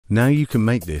Now you can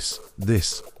make this, and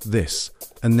this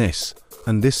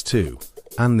too,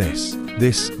 and this,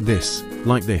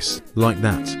 like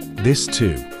that, this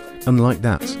too, and like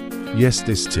that, yes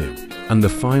this too, and the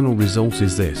final result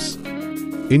is this.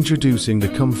 Introducing the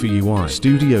ComfyUI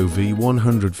Studio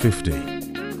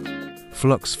V150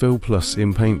 Flux Fill plus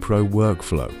Inpaint Pro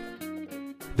workflow.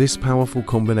 This powerful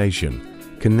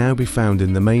combination can now be found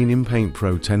in the main Inpaint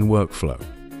Pro 10 workflow.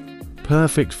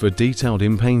 Perfect for detailed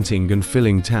inpainting and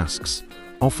filling tasks,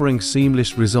 offering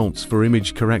seamless results for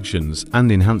image corrections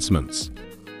and enhancements.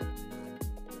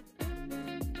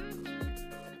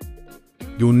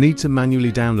 You'll need to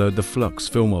manually download the Flux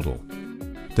Fill model.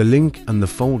 The link and the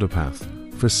folder path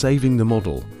for saving the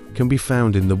model can be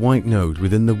found in the white node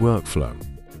within the workflow.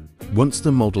 Once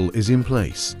the model is in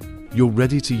place, you're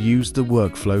ready to use the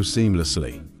workflow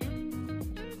seamlessly.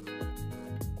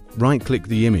 Right-click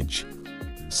the image.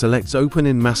 Select Open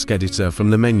in Mask Editor from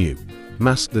the menu.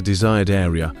 Mask the desired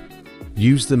area.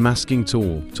 Use the masking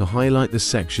tool to highlight the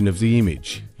section of the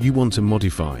image you want to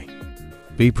modify.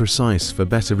 Be precise for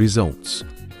better results.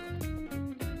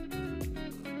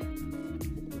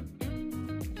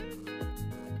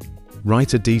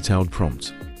 Write a detailed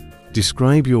prompt.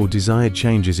 Describe your desired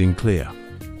changes in clear,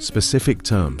 specific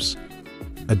terms.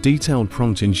 A detailed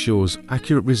prompt ensures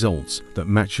accurate results that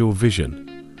match your vision.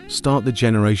 Start the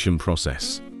generation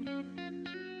process.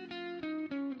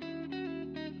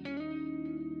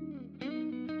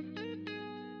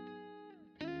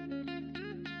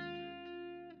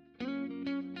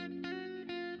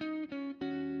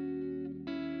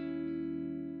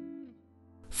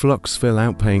 Flux Fill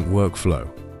Outpaint workflow.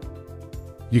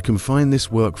 You can find this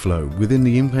workflow within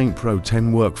the Inpaint Pro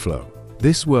 10 workflow.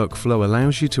 This workflow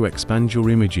allows you to expand your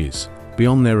images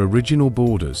beyond their original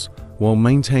borders while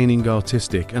maintaining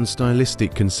artistic and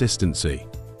stylistic consistency.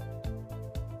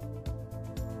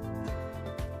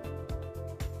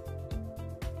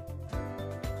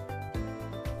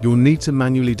 You'll need to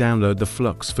manually download the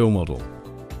Flux Fill model.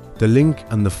 The link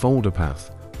and the folder path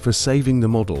for saving the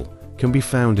model can be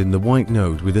found in the white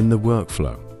node within the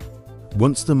workflow.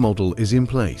 Once the model is in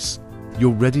place,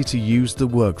 you're ready to use the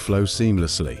workflow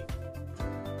seamlessly.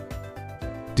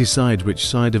 Decide which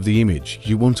side of the image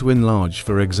you want to enlarge,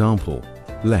 for example,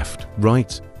 left,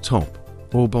 right, top,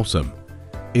 or bottom.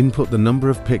 Input the number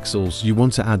of pixels you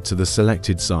want to add to the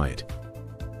selected side.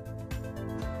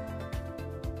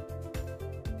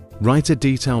 Write a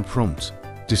detailed prompt.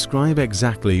 Describe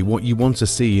exactly what you want to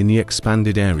see in the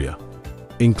expanded area.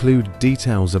 Include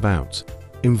details about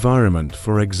environment,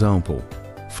 for example,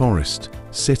 forest,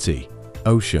 city,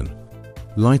 ocean.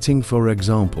 Lighting, for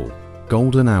example,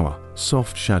 golden hour,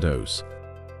 soft shadows.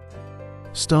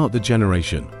 Start the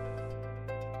generation.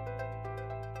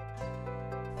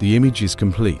 The image is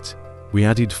complete. We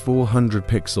added 400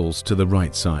 pixels to the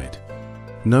right side.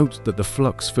 Note that the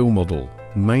Flux Fill model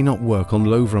may not work on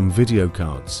low VRAM video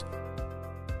cards.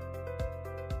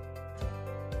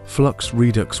 Flux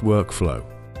Redux workflow.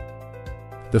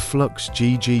 The Flux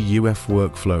GGUF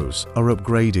workflows are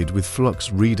upgraded with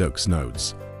Flux Redux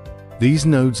nodes. These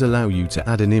nodes allow you to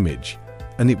add an image,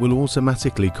 and it will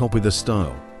automatically copy the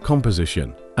style,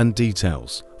 composition, and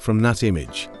details from that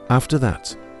image. After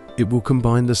that, it will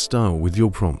combine the style with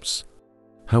your prompts.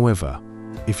 However,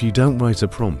 if you don't write a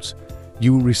prompt,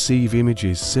 you will receive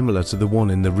images similar to the one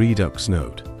in the Redux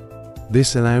node.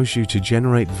 This allows you to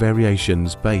generate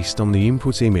variations based on the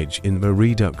input image in the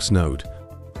Redux node.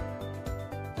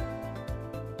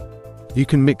 You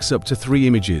can mix up to 3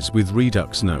 images with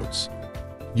Redux nodes.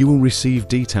 You will receive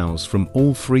details from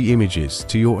all 3 images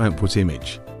to your output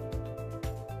image.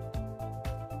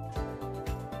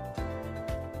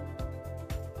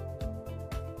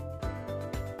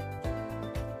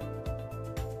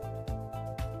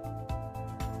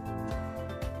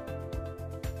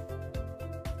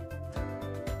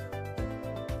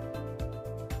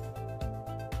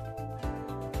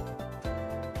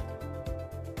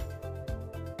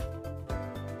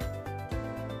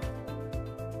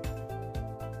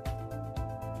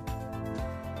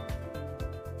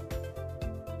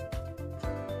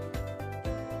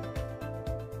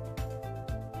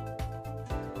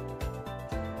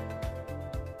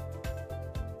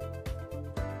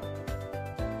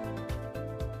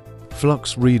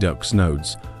 Flux Redux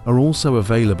nodes are also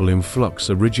available in Flux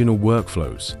original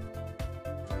workflows.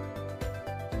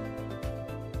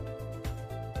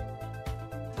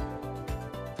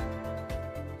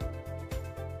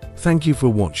 Thank you for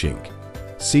watching.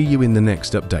 See you in the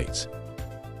next update.